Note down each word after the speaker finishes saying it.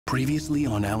Previously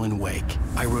on Alan Wake,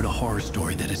 I wrote a horror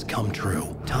story that has come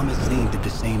true. Thomas Zane did the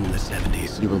same in the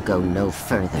 70s. You will go no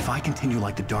further. If I continue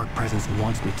like the Dark Presence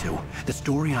wants me to, the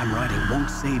story I'm writing won't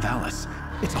save Alice.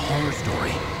 It's a horror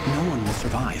story. No one will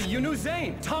survive. You knew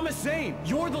Zane! Thomas Zane!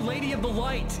 You're the Lady of the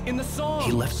Light in the song!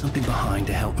 He left something behind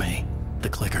to help me. The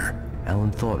clicker.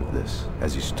 Alan thought of this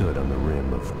as he stood on the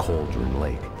rim of Cauldron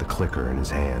Lake, the clicker in his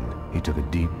hand. He took a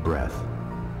deep breath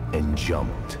and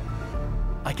jumped.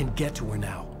 I can get to her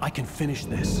now. I can finish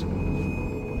this.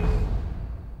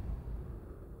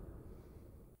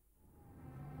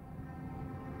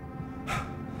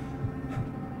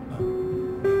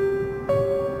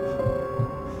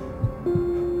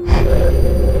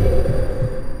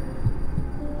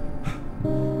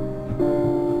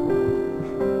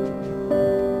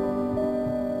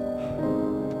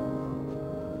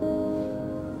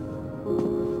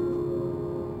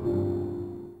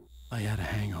 I had a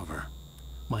hangover.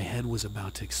 My head was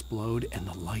about to explode and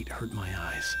the light hurt my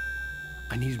eyes.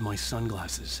 I needed my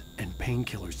sunglasses and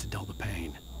painkillers to dull the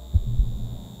pain.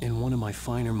 In one of my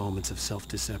finer moments of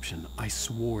self-deception, I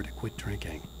swore to quit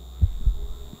drinking.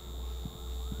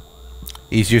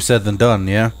 Easier said than done,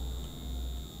 yeah?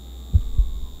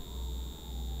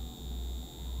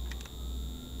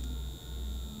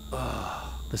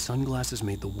 The sunglasses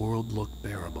made the world look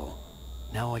bearable.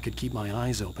 Now I could keep my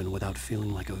eyes open without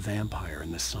feeling like a vampire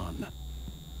in the sun.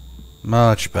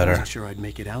 Much I better. wasn't sure I'd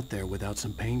make it out there without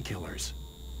some painkillers.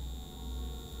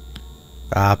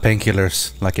 Ah,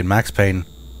 painkillers, like in Max Payne.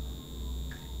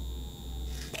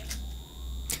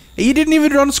 You didn't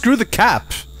even unscrew the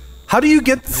cap. How do you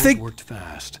get the It thing? worked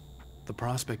fast. The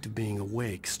prospect of being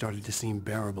awake started to seem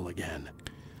bearable again.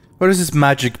 What is this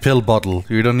magic pill bottle?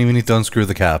 You don't even need to unscrew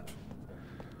the cap.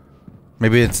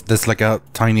 Maybe it's there's like a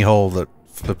tiny hole that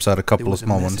flips out a There couple of was a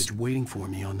small ones. message waiting for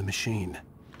me on the machine.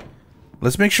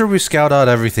 Let's make sure we scout out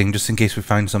everything just in case we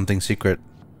find something secret.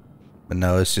 But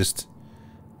no, it's just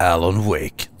Alan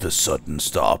Wake, the sudden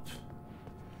stop.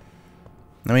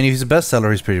 I mean, if he's a bestseller,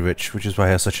 he's pretty rich, which is why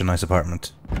he has such a nice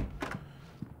apartment.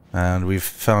 And we've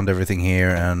found everything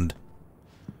here, and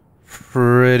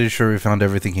pretty sure we found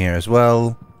everything here as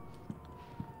well.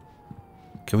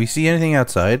 Can we see anything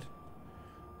outside?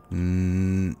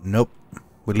 Nope.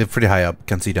 We live pretty high up,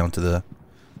 can't see down to the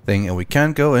thing, and we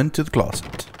can't go into the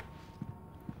closet.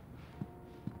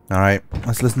 Alright,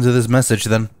 let's listen to this message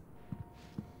then.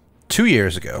 2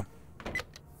 years ago.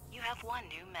 You have one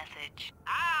new message.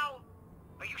 Ow!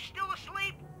 Are you still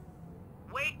asleep?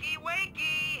 Wakey,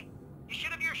 wakey! You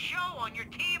should have your show on your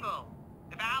TiVo.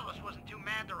 If Alice wasn't too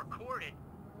mad to record it.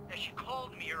 Yeah, she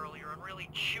called me earlier and really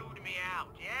chewed me out.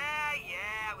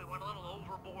 Yeah, we went a little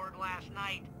overboard last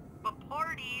night. But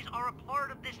parties are a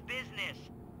part of this business.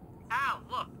 Al,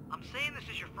 look, I'm saying this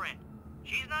as your friend.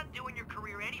 She's not doing your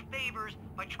career any favors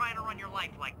by trying to run your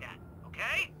life like that,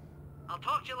 okay? I'll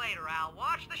talk to you later, Al.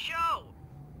 Watch the show.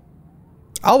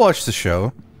 I'll watch the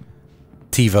show.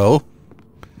 TiVo.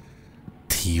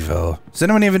 TiVo. Does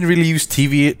anyone even really use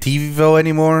TiVo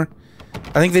anymore?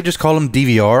 I think they just call them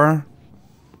DVR.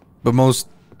 But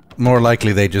more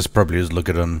likely they just probably just look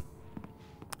at them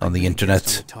on the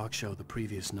internet. On a talk show the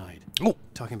previous night. Oh,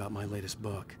 Talking about my latest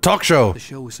book. talk show. The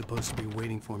show was supposed to be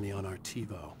waiting for me on our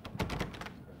TiVo.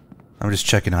 I'm just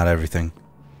checking out everything.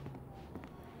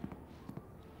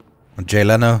 Jay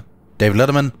Leno, Dave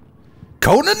Letterman,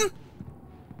 Conan,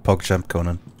 PogChamp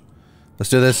Conan. Let's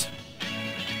do this.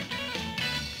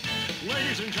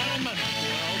 Ladies and gentlemen,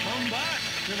 welcome back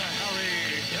to the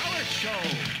Harry Gallic Show.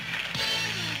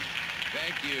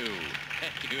 Thank you.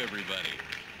 Thank you, everybody.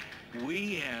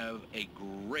 We have a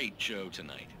great show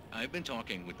tonight. I've been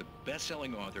talking with the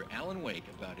best-selling author Alan Wake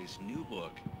about his new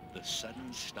book, The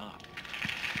Sudden Stop.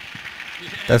 Yeah,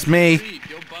 That's me. Read,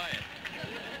 go buy it.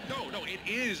 No, it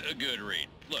is a good read.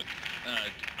 Look,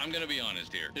 I'm gonna be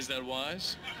honest here. Is that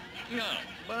wise? No,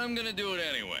 but I'm gonna do it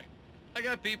anyway. I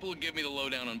got people who give me the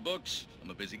lowdown on books. I'm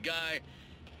a busy guy.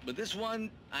 But this one,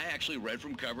 I actually read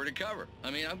from cover to cover. I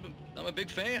mean, I'm a big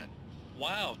fan.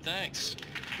 Wow, thanks.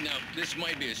 Now, this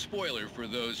might be a spoiler for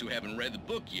those who haven't read the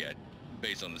book yet.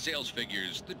 Based on the sales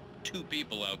figures, the 2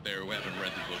 people out there who haven't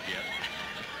read the book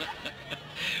yet.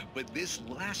 But this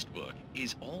last book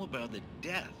is all about the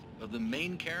death of the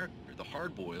main character, the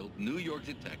hard-boiled New York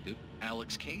detective,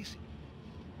 Alex Casey.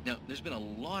 Now, there's been a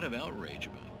lot of outrage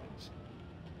about this.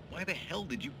 Why the hell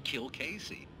did you kill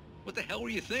Casey? What the hell were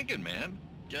you thinking, man?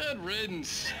 Good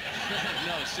riddance.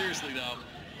 No, seriously though.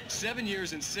 7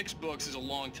 years and 6 books is a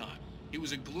long time. He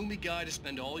was a gloomy guy to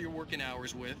spend all your working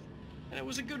hours with, and it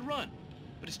was a good run.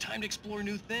 But it's time to explore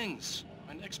new things.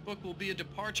 My next book will be a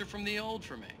departure from the old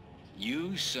for me.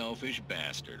 You selfish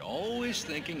bastard, always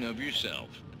thinking of yourself.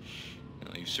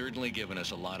 Well, you've certainly given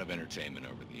us a lot of entertainment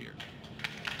over the years.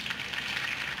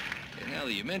 And now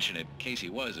that you mention it, Casey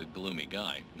was a gloomy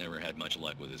guy. Never had much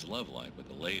luck with his love life with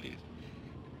the ladies.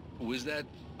 Was that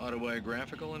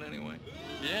autobiographical in any way?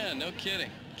 Yeah, no kidding.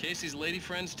 Casey's lady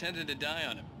friends tended to die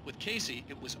on him. With Casey,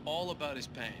 it was all about his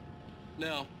pain.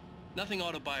 No, nothing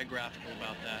autobiographical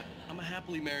about that. I'm a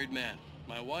happily married man.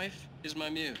 My wife is my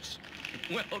muse.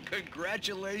 Well,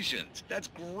 congratulations. That's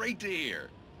great to hear.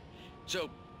 So,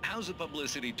 how's the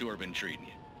publicity tour been treating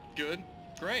you? Good,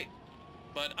 great.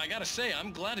 But I gotta say,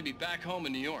 I'm glad to be back home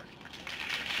in New York.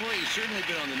 Well, you've certainly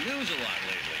been on the news a lot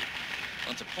lately.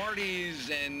 Lots of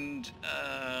parties and,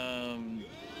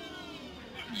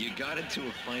 you got into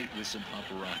a fight with some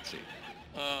paparazzi.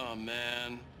 Oh,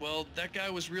 man. Well, that guy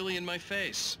was really in my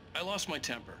face. I lost my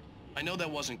temper. I know that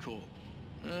wasn't cool.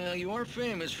 You are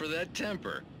famous for that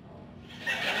temper.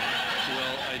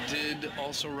 Well, I did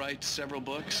also write several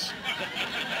books.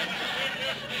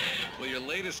 Well, your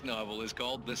latest novel is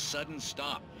called The Sudden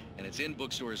Stop, and it's in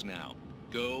bookstores now.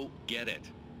 Go get it.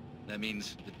 That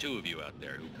means the two of you out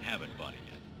there who haven't bought it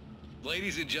yet.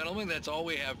 Ladies and gentlemen, that's all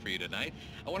we have for you tonight.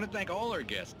 I want to thank all our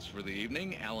guests for the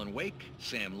evening. Alan Wake,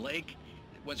 Sam Lake.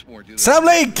 Once more, do Sam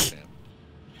Lake! Sam.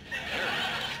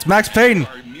 It's Max Payne.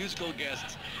 Our musical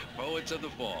guests, Poets of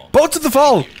the Fall. Poets of the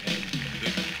Fall!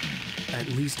 At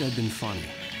least I'd been funny.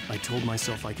 I told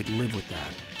myself I could live with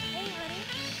that. Hey, honey.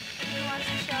 You watch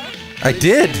the show? I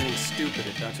did! Something stupid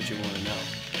if that's what you want to know.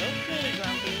 Okay,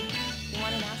 Grumpy. You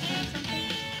want an aspirin or something?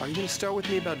 Are you going to start with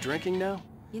me about drinking now?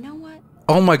 You know what?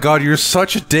 Oh my god, you're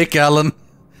such a dick, Alan.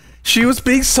 She was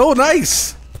being so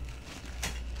nice.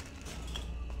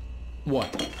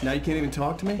 What? Now you can't even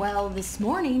talk to me? Well, this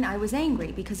morning I was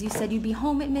angry because you said you'd be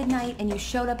home at midnight and you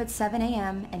showed up at 7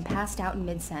 a.m. and passed out in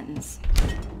mid-sentence.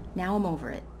 Now I'm over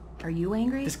it. Are you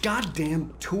angry? This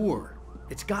goddamn tour.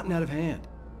 It's gotten out of hand.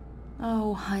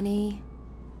 Oh, honey.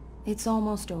 It's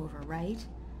almost over, right?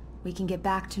 We can get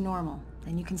back to normal.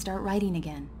 Then you can start writing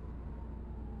again.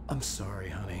 I'm sorry,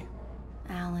 honey.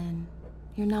 Alan,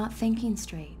 you're not thinking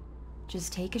straight.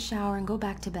 Just take a shower and go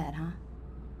back to bed, huh?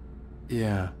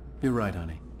 Yeah, you're right,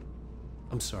 honey.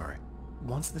 I'm sorry.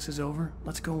 Once this is over,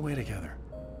 let's go away together.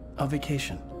 A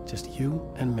vacation. Just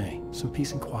you and me. Some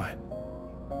peace and quiet.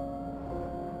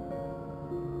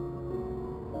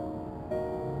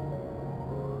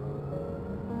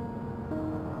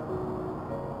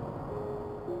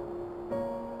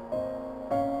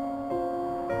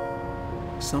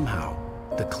 Somehow,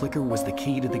 the clicker was the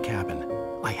key to the cabin.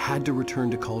 I had to return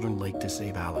to Cauldron Lake to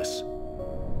save Alice.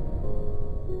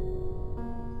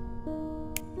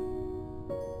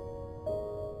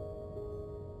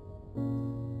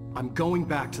 I'm going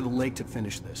back to the lake to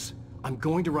finish this. I'm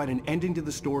going to write an ending to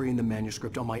the story in the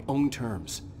manuscript on my own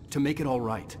terms, to make it all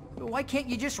right. Why can't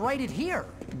you just write it here?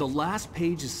 The last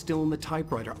page is still in the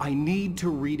typewriter. I need to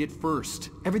read it first.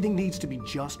 Everything needs to be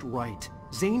just right.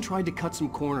 Zane tried to cut some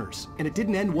corners, and it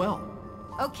didn't end well.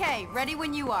 Okay, ready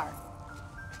when you are.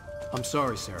 I'm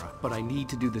sorry, Sarah, but I need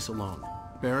to do this alone.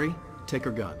 Barry, take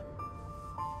her gun.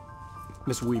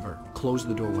 Miss Weaver, close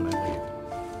the door when I leave.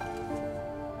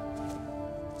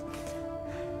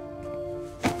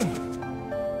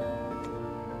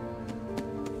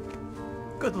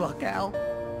 Good luck, Al.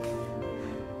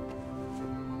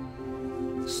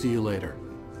 See you later.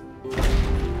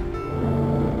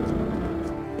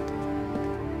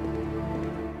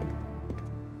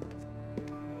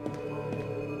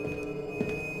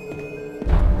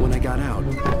 When I got out,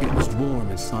 it was warm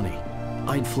and sunny.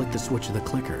 I'd flicked the switch of the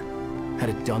clicker. Had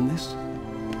it done this?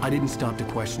 I didn't stop to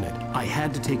question it. I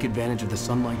had to take advantage of the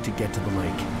sunlight to get to the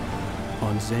lake.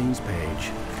 On Zane's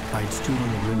page, I'd stood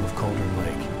on the rim of Cauldron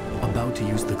Lake, about to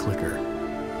use the clicker.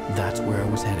 That's where I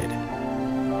was headed.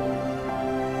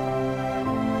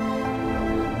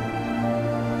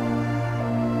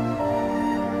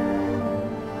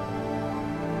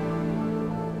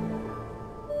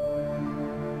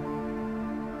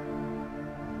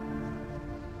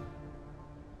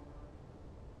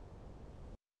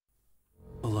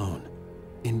 Alone,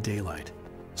 in daylight,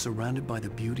 surrounded by the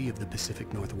beauty of the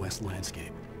Pacific Northwest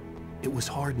landscape. It was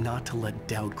hard not to let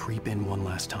doubt creep in one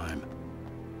last time.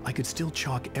 I could still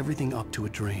chalk everything up to a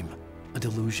dream, a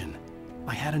delusion.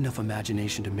 I had enough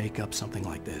imagination to make up something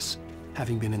like this,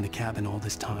 having been in the cabin all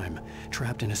this time,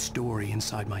 trapped in a story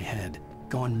inside my head,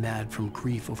 gone mad from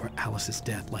grief over Alice's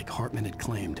death like Hartman had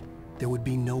claimed. There would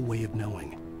be no way of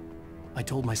knowing. I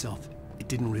told myself it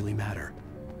didn't really matter.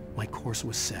 My course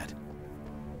was set.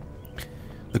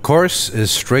 The course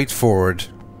is straightforward.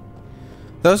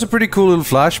 That was a pretty cool little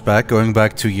flashback going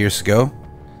back 2 years ago.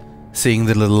 Seeing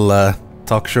the little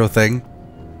talk show thing.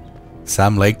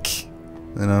 Sam Lake,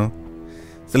 you know.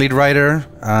 the lead writer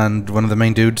and one of the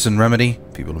main dudes in Remedy,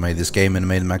 people who made this game and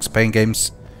made the Max Payne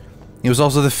games. He was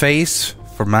also the face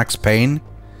for Max Payne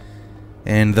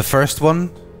in the first one,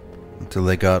 until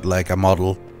they got like a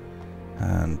model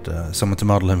and someone to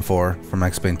model him for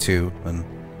Max Payne 2 and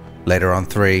later on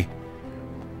 3.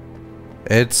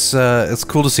 It's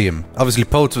cool to see him. Obviously,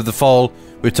 Poets of the Fall,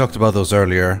 we talked about those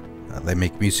earlier. They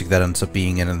make music that ends up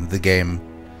being in the game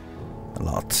a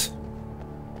lot.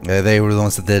 They were the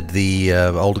ones that did the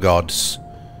Old Gods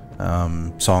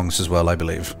songs as well, I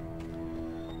believe.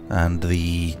 And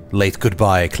the Late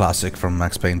Goodbye classic from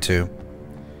Max Payne 2.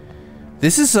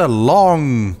 This is a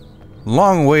long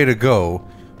way to go.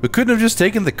 We couldn't have just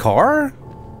taken the car?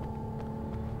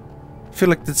 I feel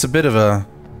like it's a bit of a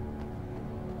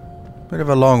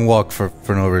long walk for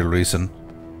no real reason.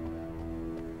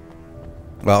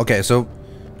 Well, okay, so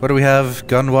what do we have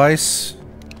gun-wise?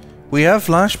 We have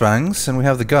flashbangs and we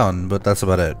have the gun, but that's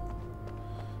about it.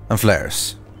 And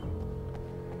flares.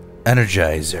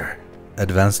 Energizer.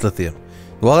 Advanced lithium.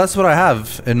 Well, that's what I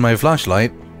have in my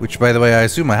flashlight, which, by the way, I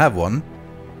assume I have one.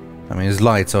 I mean, it's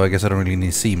light, so I guess I don't really need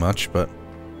to see much, but...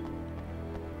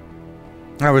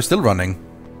 Ah, we're still running.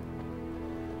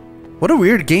 What a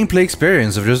weird gameplay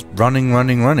experience of just running.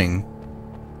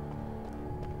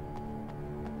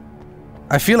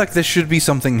 I feel like there should be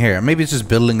something here. Maybe it's just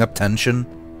building up tension.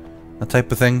 That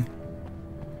type of thing.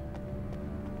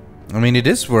 I mean, it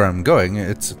is where I'm going.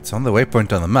 It's on the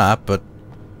waypoint on the map, but...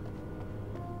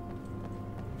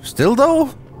 Still, though?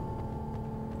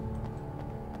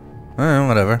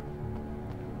 Whatever.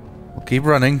 We'll keep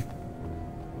running.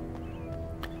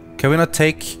 Can we not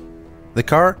take the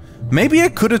car? Maybe I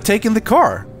could have taken the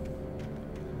car.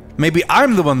 Maybe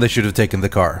I'm the one that should have taken the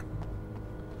car.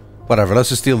 Whatever, let's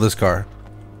just steal this car.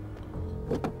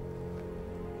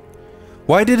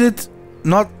 Why did it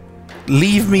not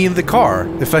leave me in the car?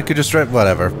 If I could just drive...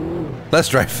 Whatever. Let's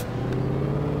drive.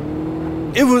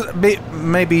 It was...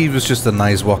 Maybe it was just a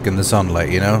nice walk in the sunlight,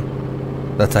 you know?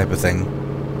 That type of thing.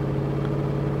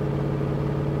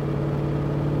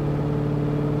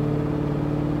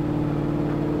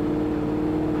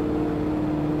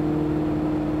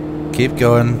 Keep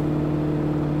going.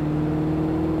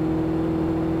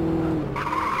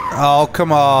 Oh,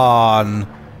 come on.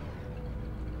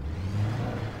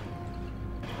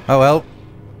 Oh well.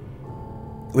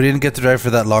 We didn't get to drive for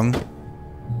that long.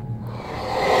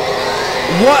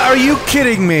 What? Are you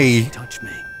kidding me? Touch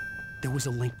me. There was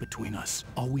a link between us.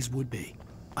 Always would be.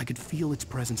 I could feel its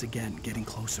presence again, getting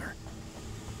closer.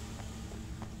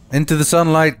 Into the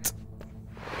sunlight.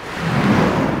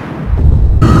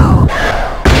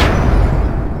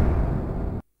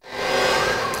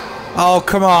 Oh,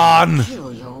 come on!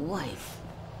 Kill your wife.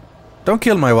 Don't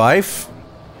kill my wife.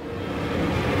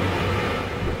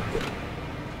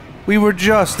 We were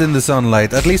just in the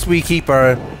sunlight. At least we keep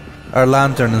our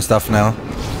lantern and stuff now.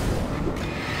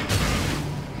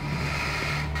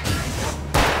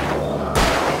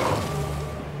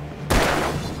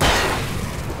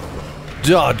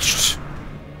 Dodged.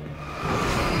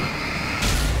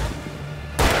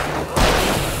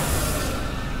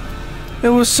 It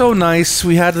was so nice.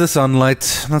 We had the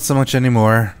sunlight. Not so much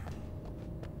anymore.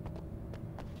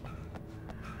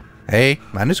 Hey,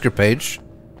 manuscript page.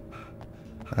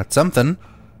 That's something.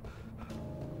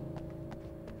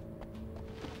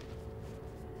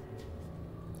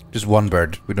 Just one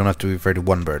bird. We don't have to be afraid of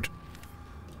one bird.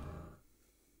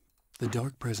 The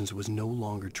Dark Presence was no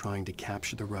longer trying to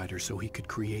capture the writer so he could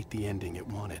create the ending it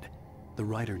wanted. The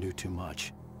writer knew too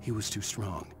much. He was too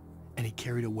strong. And he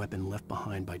carried a weapon left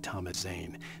behind by Thomas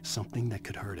Zane, something that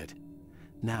could hurt it.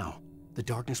 Now, the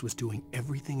darkness was doing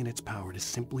everything in its power to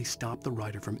simply stop the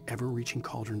writer from ever reaching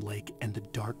Cauldron Lake and the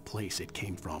dark place it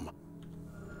came from.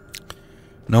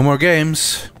 No more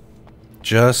games.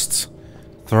 Just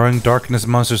throwing darkness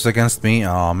monsters against me.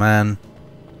 Aw, man.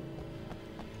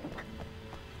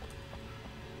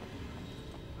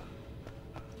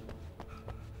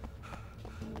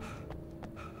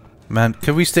 Man,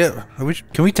 can we stay...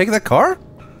 Can we take that car?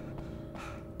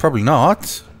 Probably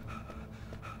not.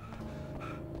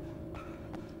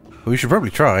 We should probably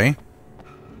try.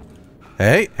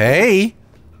 Hey, hey!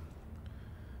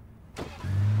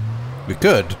 We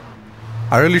could.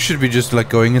 I really should be just like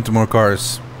going into more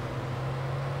cars.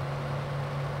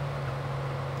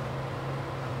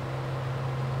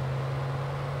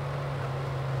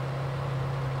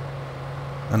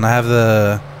 And I have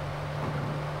the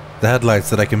headlights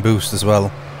that I can boost as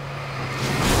well.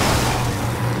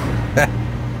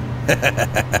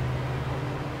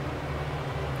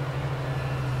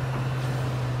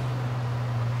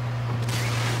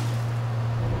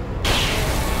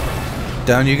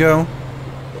 Down you go.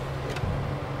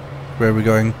 Where are we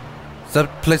going? Is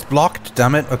that place blocked?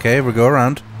 Damn it. Okay, we'll go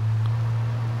around.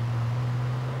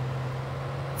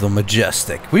 The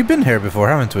Majestic. We've been here before,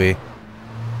 haven't we?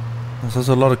 There's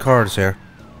also a lot of cars here.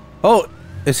 Oh,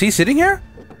 is he sitting here?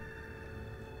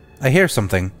 I hear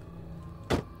something.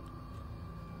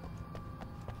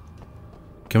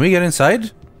 Can we get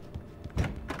inside?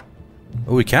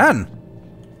 Oh, we can.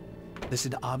 This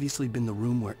had obviously been the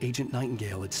room where Agent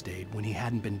Nightingale had stayed when he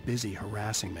hadn't been busy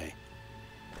harassing me.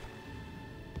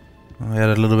 I had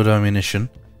a little bit of ammunition.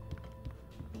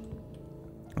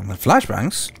 And the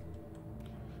flashbangs?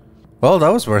 Well, that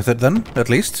was worth it then, at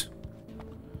least.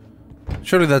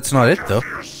 Surely that's not it, though.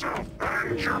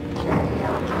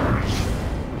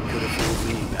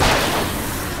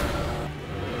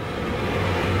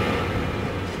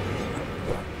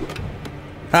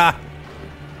 Ha!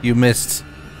 You missed.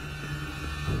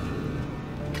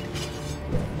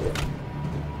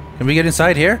 Can we get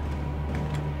inside here?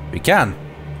 We can.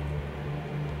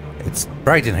 It's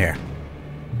bright in here.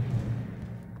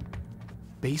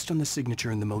 Based on the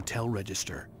signature in the motel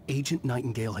register, Agent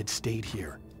Nightingale had stayed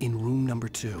here, in room number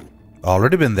 2.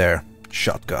 Already been there.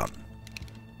 Shotgun.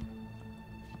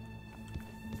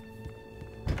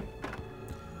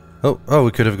 Oh,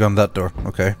 we could have gone that door.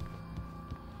 Okay.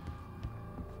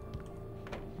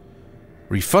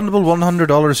 Refundable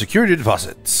 $100 security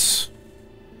deposits.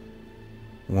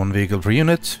 1 vehicle per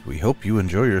unit. We hope you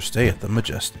enjoy your stay at the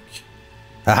Majestic.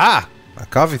 Aha! A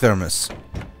coffee thermos.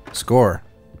 Score.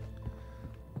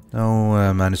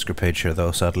 No manuscript page here,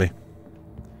 though, sadly.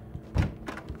 Can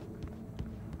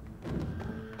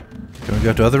we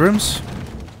go to other rooms?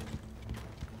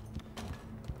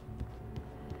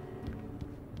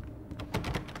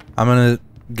 I'm gonna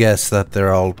guess that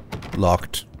they're all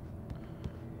locked.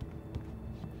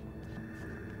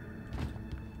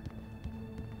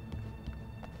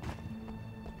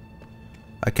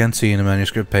 I can't see in a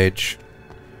manuscript page.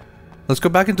 Let's go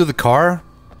back into the car.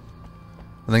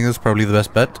 I think that's probably the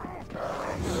best bet.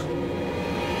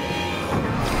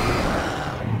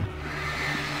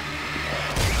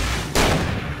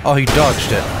 Oh, he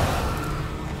dodged it.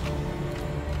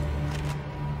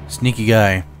 Sneaky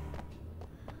guy.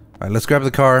 Alright, let's grab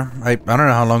the car. I don't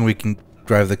know how long we can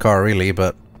drive the car, really,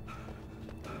 but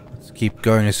let's keep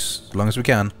going as long as we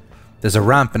can. There's a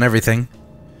ramp and everything.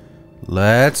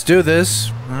 Let's do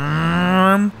this.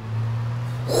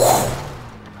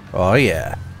 Oh,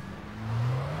 yeah.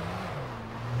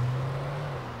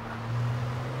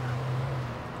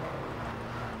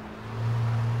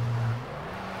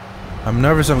 I'm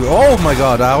nervous. Oh my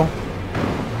god, ow.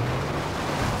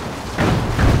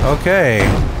 Okay.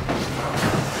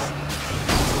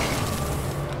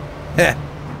 Heh.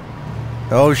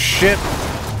 Oh shit.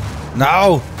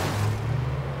 No.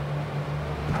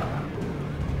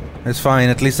 It's fine.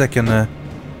 At least I can,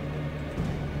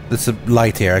 there's a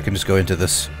light here. I can just go into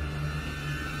this.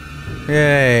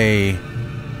 Yay.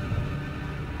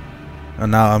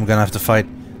 And now I'm gonna have to fight.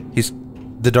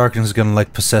 The darkness is gonna,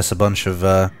 like, possess a bunch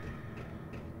of,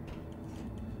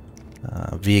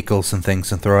 vehicles and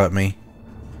things and throw at me.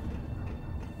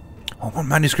 Oh, more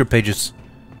manuscript pages.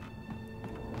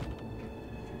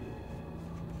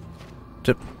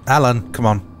 Alan, come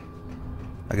on.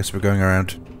 I guess we're going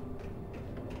around.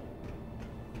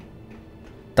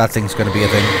 That thing's gonna be a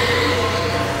thing.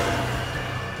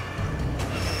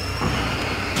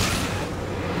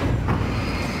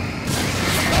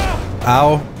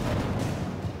 Ow.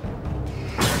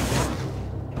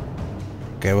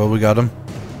 Okay, well, we got him.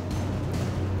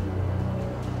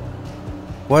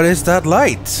 What is that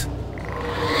light?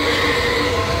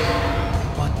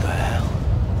 What the hell?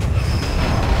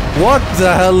 What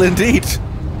the hell, indeed?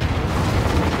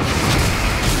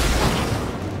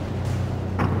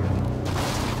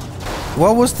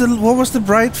 What was the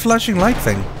bright flashing light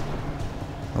thing?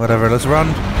 Whatever, let's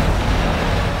run.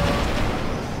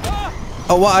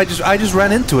 Oh, well, I just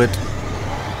ran into it.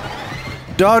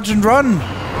 Dodge and run.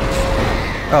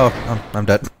 Oh, I'm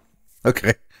dead.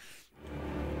 Okay.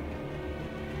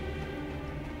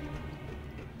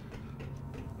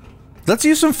 Let's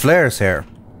use some flares here.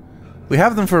 We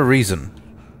have them for a reason.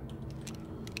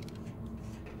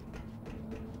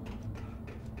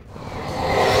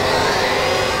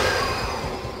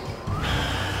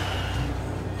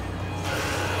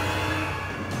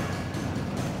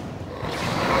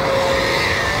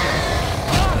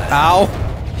 Ow!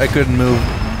 I couldn't move.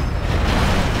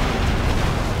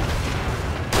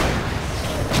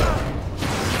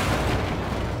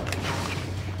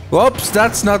 Whoops,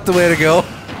 that's not the way to go.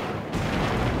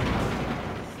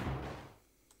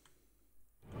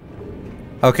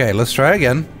 Okay, let's try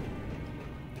again.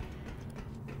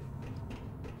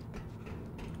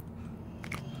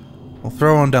 I'll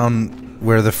throw one down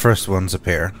where the first ones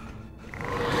appear.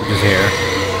 Which is here.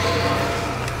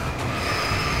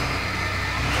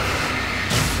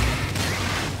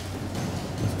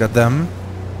 Let's get them.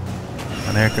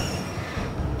 And here.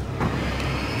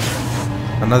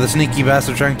 Another sneaky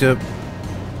bastard trying to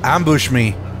ambush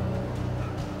me.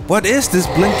 What is this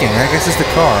blinking? I guess it's the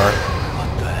car.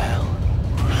 What the hell?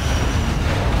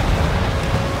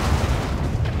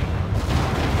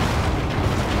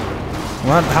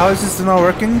 What? How is this not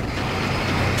working?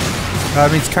 I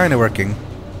mean, it's kind of working.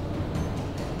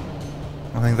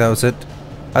 I think that was it.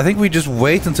 I think we just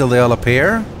wait until they all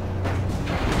appear.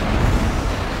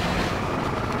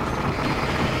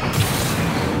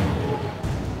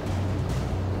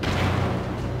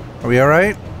 Are we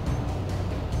alright?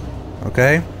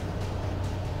 Okay.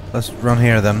 Let's run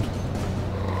here then.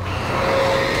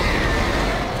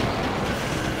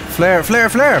 Flare, flare,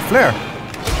 flare, flare!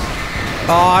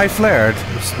 Oh, I flared.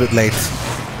 It's a bit late.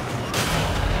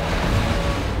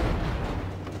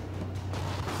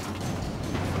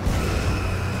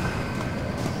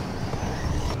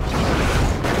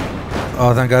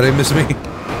 Oh, thank God he missed me.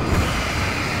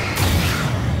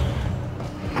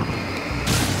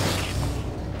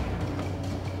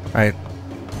 Right.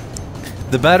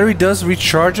 The battery does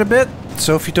recharge a bit,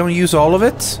 so if you don't use all of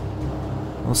it,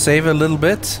 we'll save a little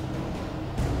bit.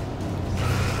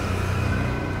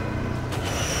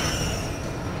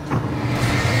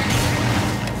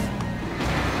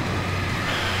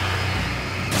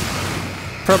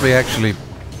 Probably actually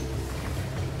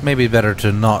maybe better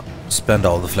to not spend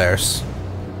all the flares.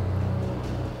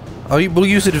 Oh, we'll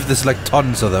use it if there's like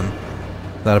tons of them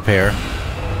that appear.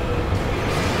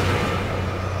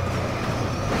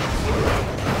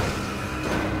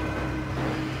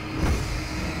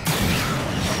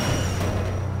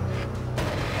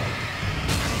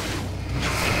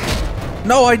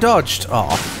 No, I dodged!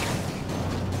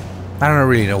 Aw. I don't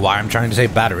really know why I'm trying to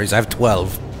save batteries. I have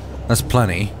 12. That's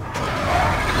plenty.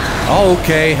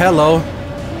 Okay, hello.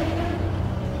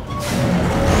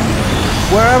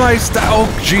 Where am I? Oh,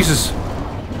 Jesus.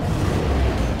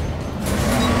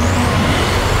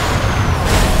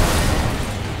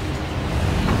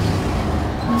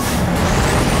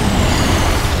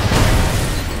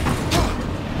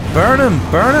 Burn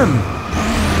him! Burn him!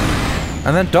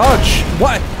 And then dodge!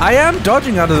 What? I am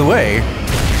dodging out of the way!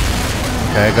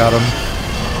 Okay, I got him.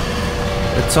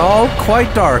 It's all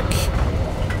quite dark.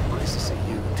 Nice to see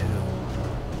you, too.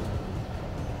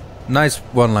 Nice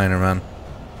one-liner, man.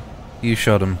 You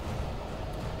shot him.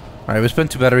 Alright, we spent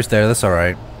 2 batteries there, that's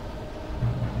alright.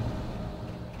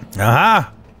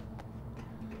 Aha!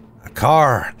 A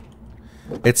car!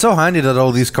 It's so handy that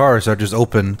all these cars are just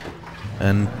open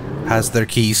and has their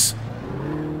keys.